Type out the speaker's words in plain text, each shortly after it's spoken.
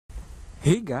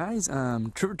Hey guys,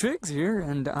 Trevor Triggs here,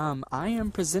 and I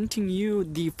am presenting you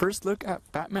the first look at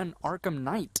Batman Arkham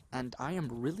Knight, and I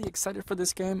am really excited for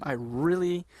this game. I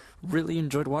really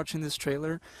enjoyed watching this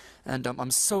trailer, and I'm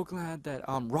so glad that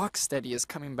Rocksteady is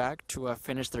coming back to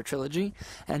finish their trilogy.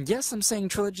 And yes, I'm saying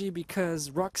trilogy because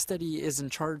Rocksteady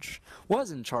was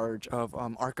in charge of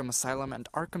Arkham Asylum and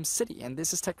Arkham City, and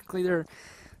this is technically their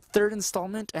third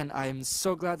installment, and I'm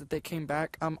so glad that they came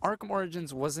back. Arkham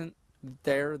Origins wasn't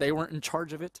there. They weren't in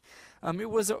charge of it.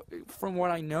 It was, from what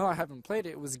I know, I haven't played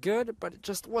it, it was good, but it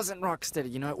just wasn't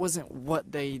Rocksteady, it wasn't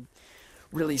what they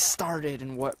really started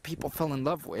and what people fell in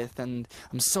love with, and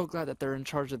I'm so glad that they're in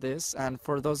charge of this. And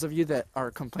for those of you that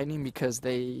are complaining because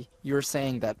you're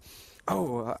saying that,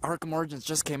 oh, Arkham Origins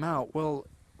just came out, well,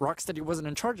 Rocksteady wasn't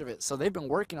in charge of it, so they've been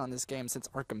working on this game since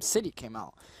Arkham City came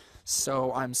out.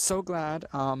 So I'm so glad.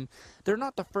 They're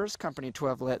not the first company to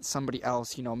have let somebody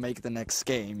else, make the next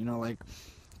game. Like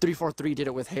 343 did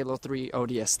it with Halo 3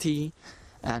 ODST,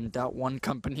 and that one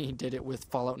company did it with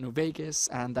Fallout New Vegas,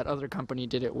 and that other company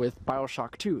did it with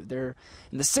BioShock 2. They're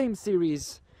in the same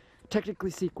series,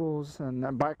 technically sequels, and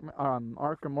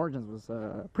Arkham Origins was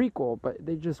a prequel, but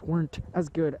they just weren't as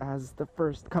good as the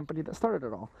first company that started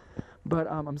it all. But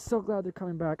I'm so glad they're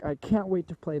coming back. I can't wait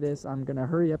to play this. I'm going to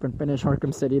hurry up and finish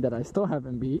Arkham City that I still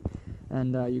haven't beat.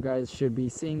 And you guys should be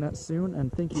seeing that soon.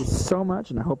 And thank you so much,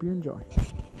 and I hope you enjoy.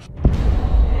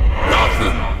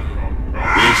 Gotham,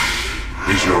 this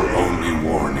is your only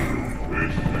warning.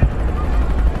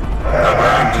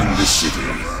 Abandon the city,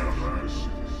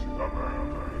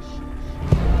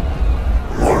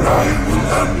 or I will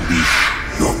unleash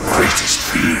your greatest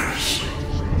fears.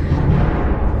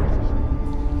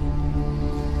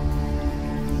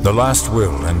 The last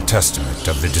will and testament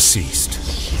of the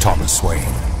deceased, Thomas Wayne.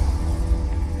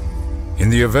 In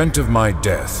the event of my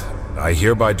death, I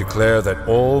hereby declare that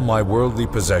all my worldly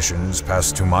possessions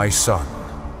pass to my son,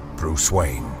 Bruce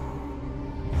Wayne.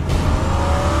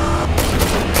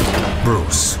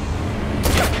 Bruce,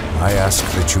 I ask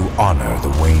that you honor the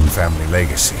Wayne family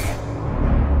legacy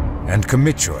and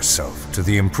commit yourself to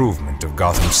the improvement of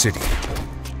Gotham City,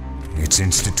 its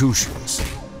institutions,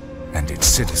 and its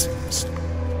citizens.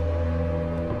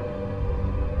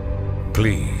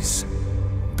 Please,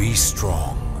 be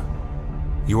strong.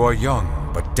 You are young,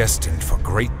 but destined for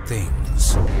great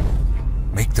things.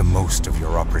 Make the most of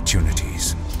your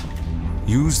opportunities.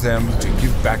 Use them to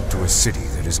give back to a city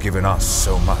that has given us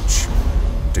so much,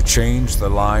 to change the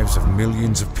lives of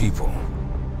millions of people.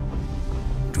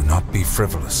 Do not be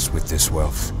frivolous with this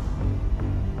wealth.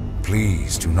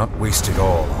 Please do not waste it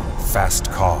all on fast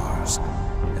cars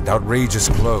and outrageous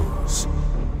clothes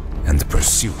and the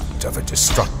pursuit of a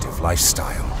destructive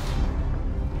lifestyle.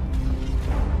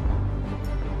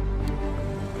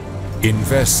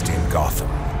 Invest in Gotham.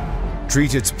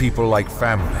 Treat its people like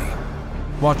family.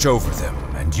 Watch over them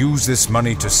and use this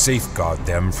money to safeguard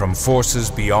them from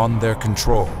forces beyond their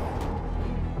control.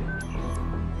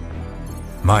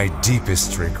 My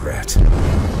deepest regret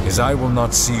is I will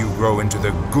not see you grow into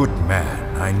the good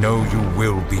man I know you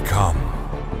will become.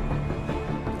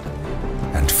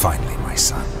 And finally, my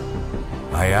son,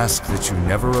 I ask that you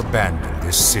never abandon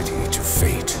this city to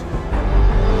fate.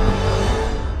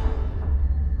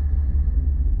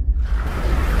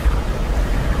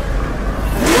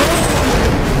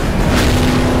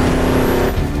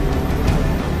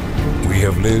 We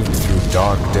have lived through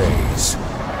dark days,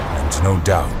 and no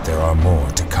doubt there are more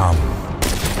to come.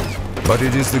 But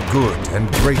it is the good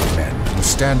and great men who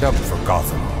stand up for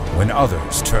Gotham when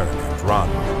others turn and run.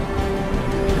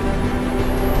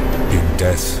 In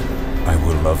death, I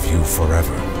will love you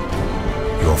forever.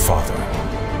 Your father,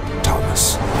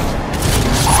 Thomas.